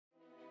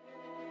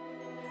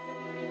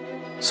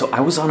So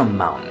I was on a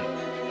mountain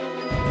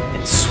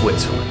in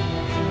Switzerland.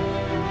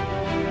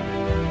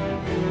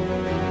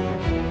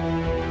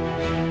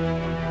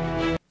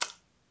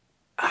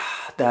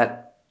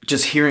 That,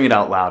 just hearing it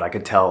out loud, I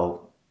could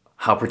tell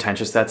how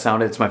pretentious that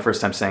sounded. It's my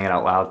first time saying it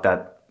out loud.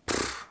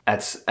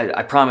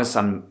 I promise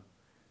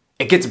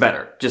it gets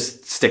better.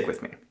 Just stick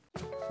with me.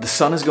 The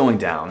sun is going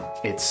down.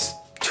 It's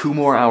 2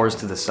 more hours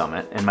to the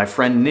summit, and my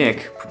friend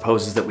Nick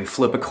proposes that we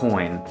flip a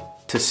coin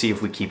to see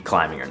if we keep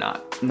climbing or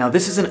not. Now,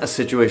 this isn't a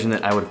situation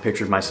that I would have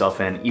pictured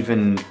myself in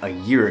even a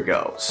year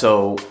ago,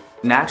 so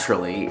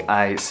naturally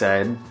I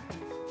said,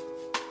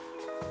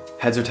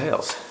 heads or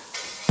tails.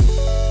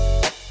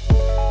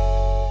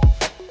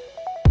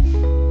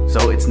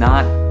 So it's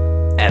not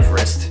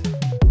Everest.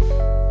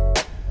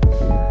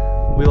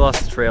 We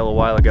lost the trail a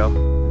while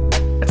ago.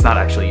 It's not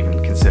actually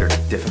even considered a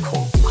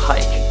difficult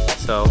hike.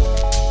 So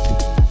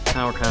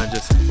now we're kind of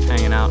just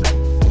hanging out.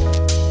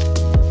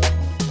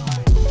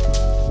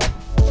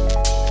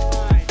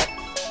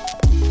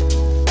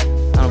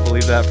 I don't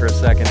believe that for a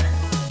second.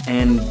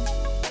 And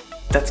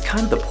that's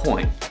kind of the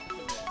point.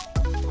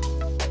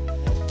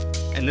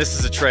 And this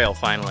is a trail,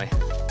 finally.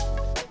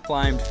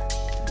 Climbed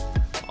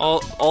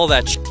all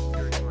that shit.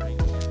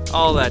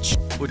 All that shit,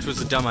 which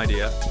was a dumb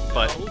idea,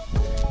 but we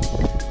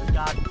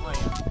got a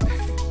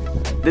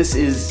plan. This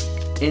is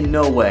in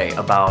no way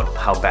about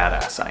how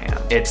badass I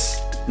am.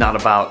 It's not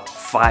about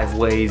 5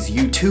 ways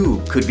you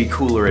too could be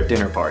cooler at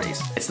dinner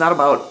parties. It's not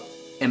about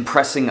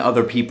impressing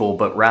other people,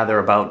 but rather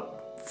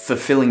about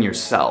fulfilling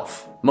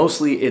yourself.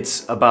 Mostly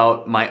it's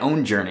about my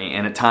own journey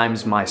and at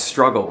times my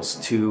struggles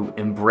to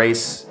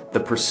embrace the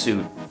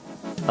pursuit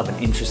of an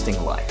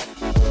interesting life.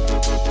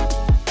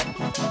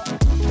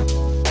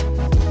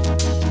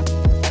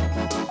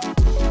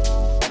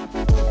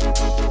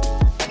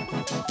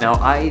 Now,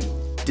 I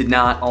did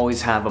not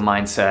always have a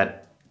mindset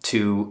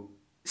to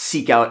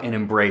seek out and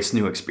embrace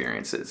new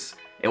experiences.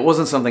 It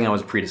wasn't something I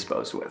was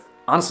predisposed with.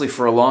 Honestly,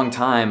 for a long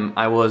time,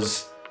 I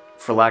was,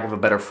 for lack of a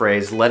better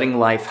phrase, letting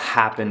life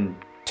happen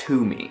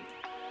to me.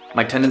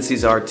 My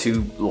tendencies are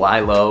to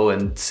lie low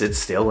and sit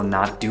still and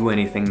not do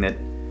anything that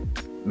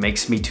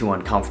makes me too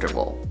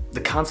uncomfortable. The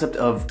concept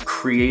of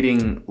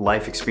creating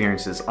life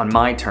experiences on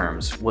my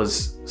terms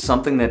was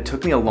something that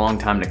took me a long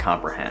time to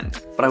comprehend.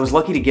 But I was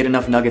lucky to get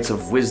enough nuggets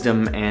of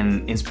wisdom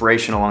and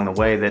inspiration along the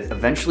way that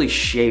eventually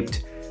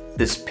shaped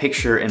this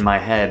picture in my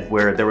head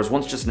where there was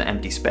once just an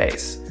empty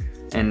space.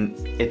 And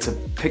it's a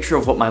picture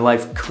of what my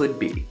life could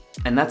be.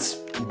 And that's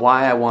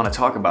why I want to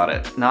talk about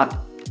it. Not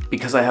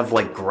because I have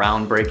like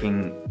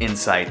groundbreaking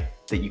insight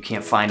that you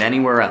can't find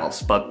anywhere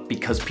else, but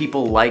because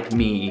people like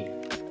me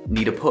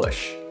need a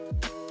push.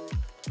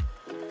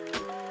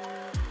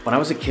 When I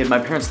was a kid, my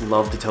parents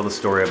loved to tell the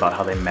story about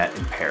how they met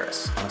in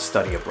Paris on a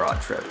study abroad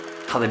trip.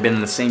 How they'd been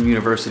in the same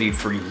university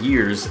for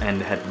years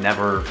and had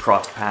never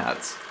crossed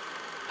paths.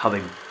 How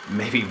they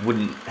maybe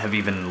wouldn't have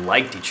even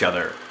liked each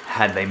other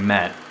had they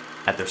met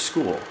at their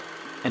school.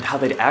 And how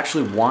they'd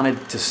actually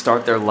wanted to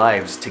start their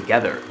lives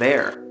together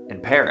there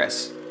in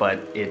Paris, but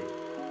it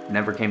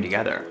never came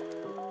together.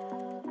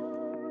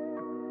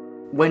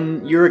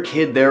 When you're a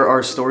kid, there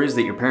are stories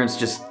that your parents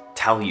just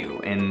tell you,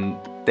 and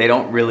they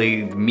don't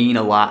really mean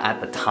a lot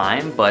at the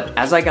time, but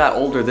as I got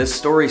older, this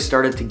story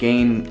started to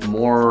gain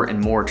more and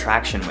more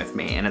traction with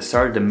me, and it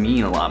started to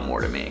mean a lot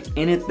more to me.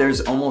 In it, there's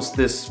almost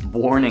this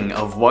warning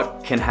of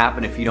what can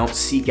happen if you don't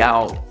seek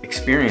out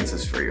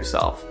experiences for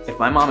yourself. If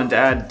my mom and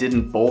dad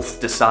didn't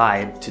both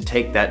decide to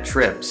take that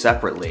trip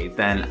separately,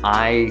 then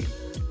I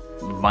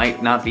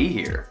might not be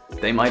here.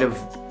 They might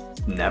have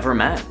never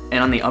met.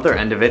 And on the other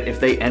end of it, if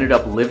they ended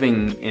up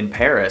living in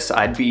Paris,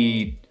 I'd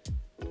be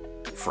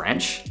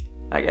French,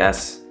 I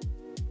guess.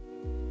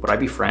 Would I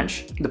be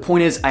French? The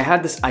point is, I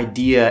had this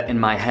idea in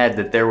my head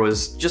that there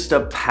was just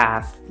a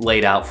path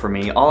laid out for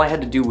me. All I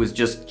had to do was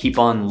just keep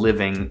on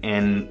living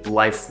and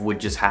life would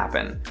just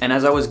happen. And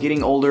as I was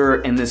getting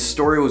older and this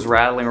story was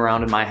rattling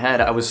around in my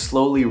head, I was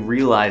slowly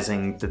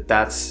realizing that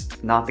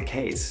that's not the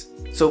case.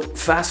 So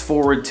fast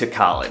forward to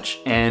college,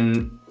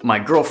 and my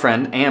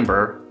girlfriend,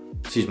 Amber,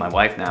 she's my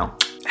wife now,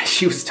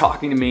 she was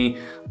talking to me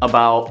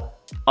about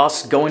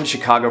us going to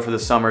Chicago for the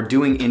summer,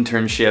 doing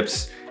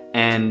internships,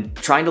 and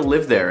trying to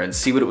live there and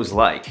see what it was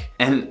like.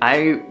 And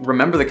I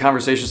remember the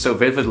conversation so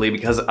vividly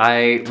because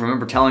I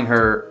remember telling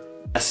her,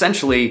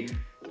 essentially,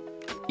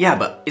 yeah,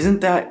 but isn't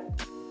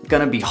that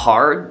gonna be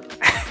hard?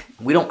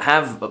 We don't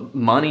have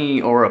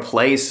money or a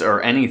place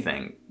or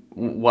anything.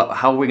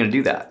 How are we gonna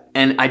do that?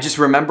 And I just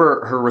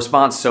remember her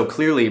response so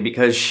clearly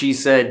because she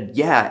said,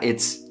 yeah,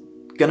 it's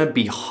gonna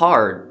be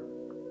hard,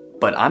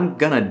 but I'm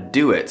gonna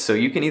do it, so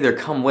you can either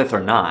come with or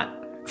not.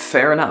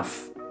 Fair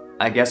enough.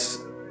 I guess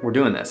we're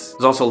doing this.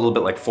 It's also a little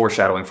bit like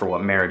foreshadowing for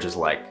what marriage is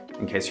like,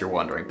 in case you're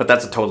wondering, but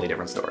that's a totally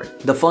different story.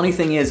 The funny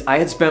thing is, I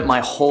had spent my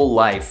whole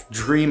life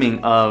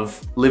dreaming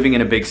of living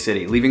in a big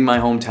city, leaving my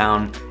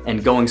hometown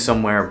and going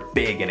somewhere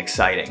big and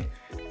exciting.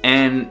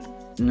 And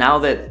now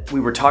that we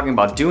were talking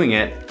about doing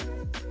it,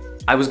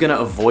 I was gonna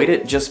avoid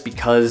it just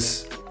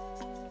because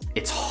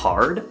it's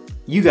hard.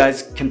 You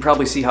guys can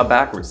probably see how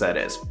backwards that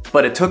is,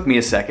 but it took me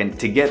a second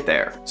to get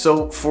there.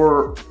 So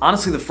for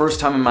honestly the first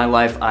time in my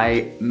life,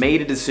 I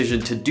made a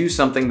decision to do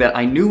something that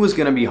I knew was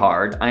gonna be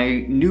hard,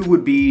 I knew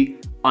would be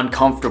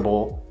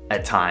uncomfortable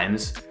at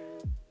times,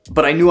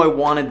 but I knew I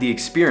wanted the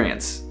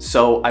experience,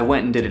 so I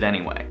went and did it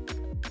anyway.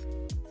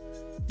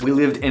 We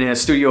lived in a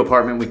studio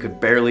apartment we could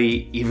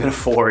barely even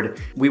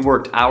afford. We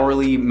worked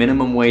hourly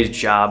minimum wage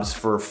jobs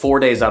for 4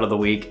 days out of the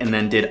week and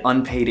then did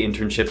unpaid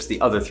internships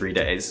the other 3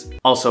 days.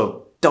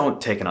 Also,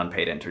 don't take an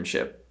unpaid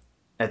internship.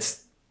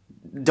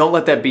 Don't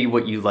let that be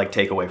what you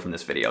take away from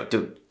this video.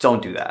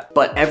 Don't do that.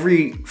 But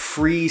every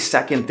free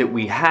second that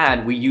we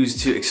had, we used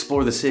to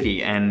explore the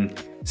city and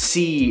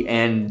see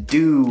and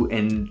do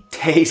and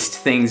taste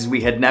things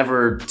we had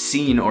never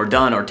seen or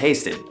done or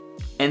tasted.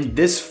 And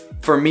this,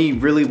 for me,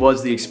 really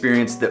was the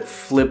experience that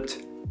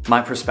flipped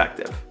my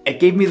perspective. It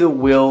gave me the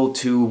will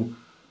to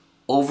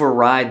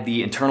override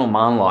the internal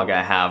monologue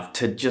I have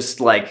to just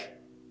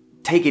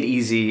take it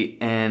easy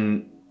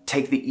and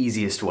take the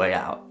easiest way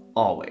out,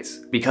 always.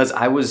 Because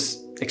I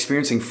was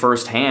experiencing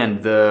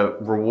firsthand the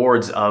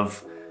rewards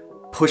of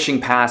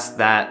pushing past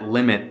that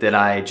limit that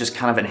I just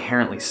kind of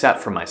inherently set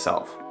for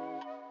myself.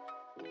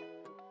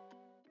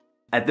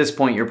 At this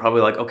point, you're probably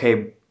like,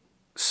 okay,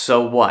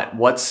 so what?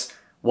 What's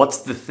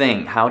the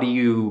thing? How do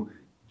you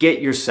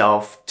get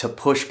yourself to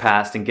push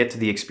past and get to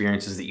the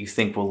experiences that you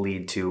think will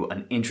lead to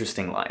an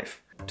interesting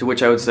life? To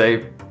which I would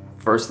say,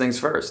 first things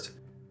first,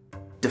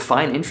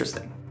 define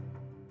interesting.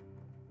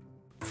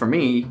 For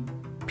me,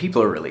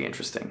 people are really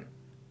interesting,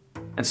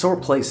 and so are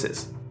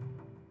places.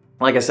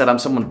 Like I said, I'm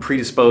someone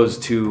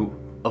predisposed to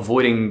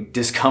avoiding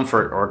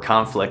discomfort or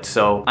conflict,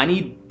 so I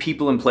need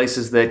people and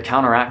places that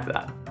counteract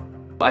that.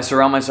 I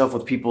surround myself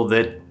with people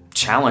that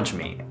challenge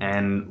me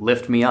and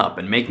lift me up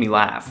and make me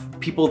laugh.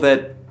 People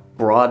that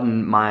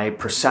broaden my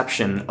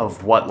perception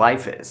of what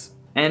life is.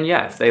 And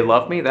yeah, if they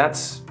love me,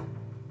 that's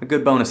a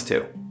good bonus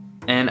too.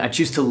 And I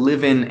choose to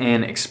live in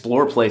and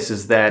explore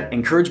places that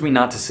encourage me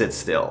not to sit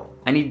still.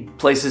 I need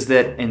places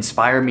that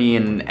inspire me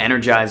and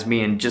energize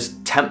me and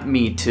just tempt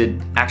me to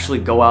actually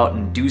go out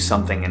and do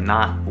something and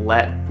not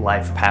let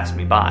life pass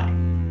me by.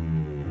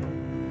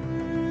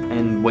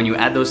 And when you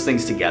add those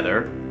things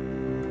together,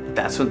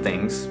 that's when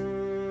things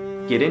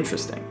get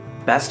interesting.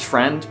 Best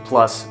friend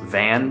plus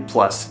van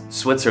plus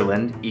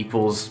Switzerland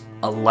equals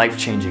a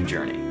life-changing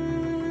journey.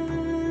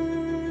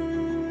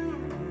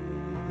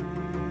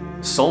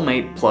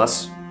 Soulmate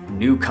plus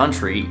new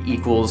country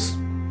equals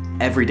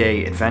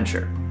everyday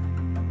adventure.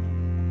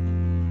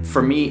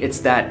 For me, it's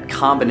that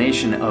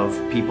combination of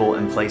people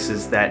and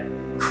places that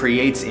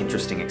creates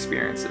interesting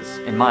experiences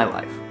in my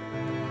life.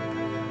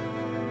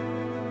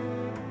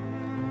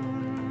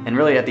 And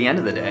really, at the end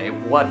of the day,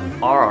 what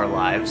are our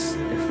lives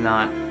if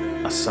not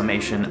a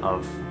summation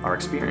of our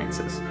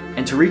experiences?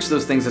 And to reach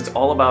those things, it's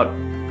all about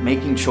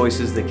making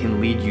choices that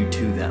can lead you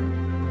to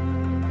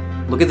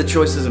them. Look at the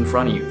choices in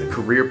front of you, the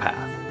career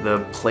path, the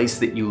place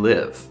that you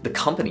live, the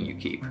company you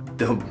keep,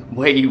 the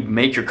way you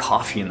make your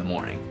coffee in the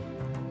morning.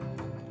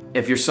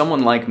 If you're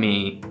someone like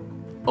me,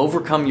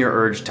 overcome your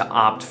urge to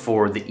opt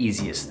for the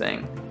easiest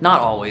thing.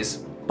 Not always,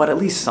 but at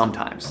least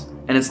sometimes.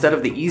 And instead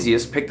of the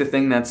easiest, pick the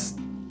thing that's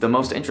the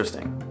most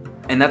interesting.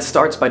 And that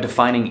starts by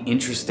defining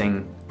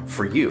interesting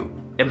for you.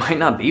 It might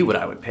not be what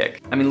I would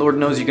pick. I mean, Lord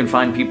knows you can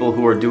find people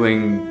who are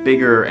doing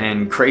bigger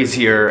and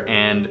crazier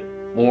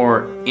and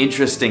more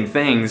interesting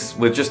things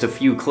with just a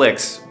few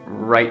clicks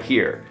right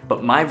here.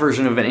 But my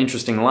version of an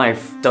interesting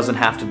life doesn't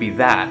have to be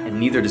that, and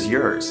neither does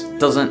yours. It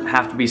doesn't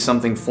have to be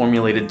something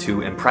formulated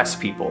to impress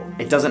people.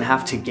 It doesn't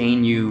have to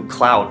gain you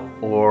clout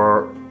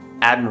or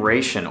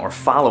admiration or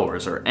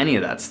followers or any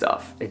of that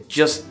stuff. It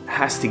just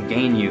has to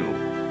gain you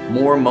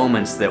more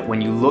moments that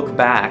when you look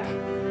back,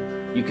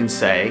 you can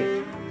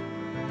say,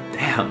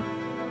 damn,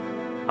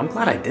 I'm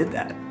glad I did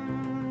that. It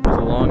was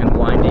a long and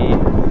windy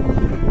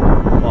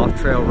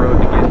off-trail road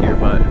to get here,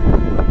 but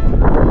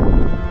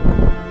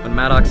when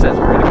Maddox says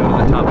we're gonna go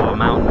to the top of a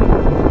mountain,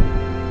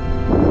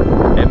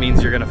 it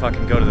means you're gonna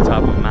fucking go to the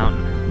top of a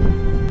mountain.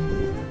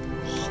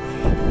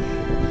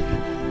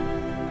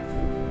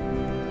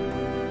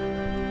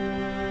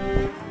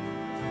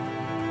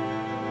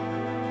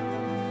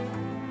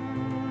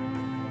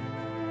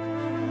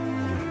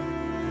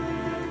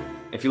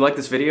 If you like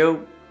this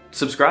video,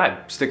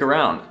 subscribe, stick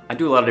around. I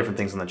do a lot of different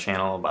things on the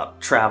channel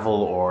about travel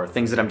or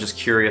things that I'm just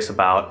curious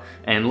about.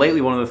 And lately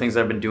one of the things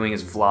I've been doing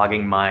is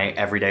vlogging my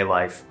everyday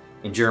life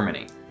in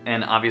Germany.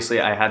 And obviously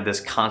I had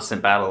this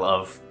constant battle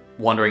of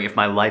wondering if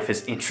my life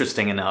is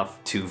interesting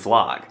enough to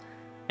vlog.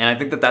 And I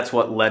think that that's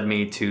what led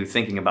me to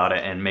thinking about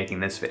it and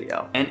making this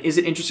video. And is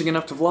it interesting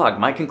enough to vlog?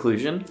 My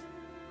conclusion,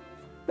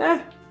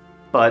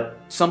 but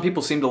some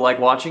people seem to like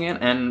watching it,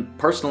 and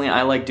personally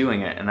I like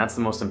doing it, and that's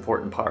the most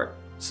important part.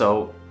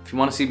 So if you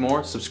want to see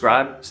more,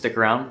 subscribe, stick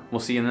around. We'll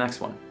see you in the next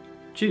one.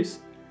 Cheers.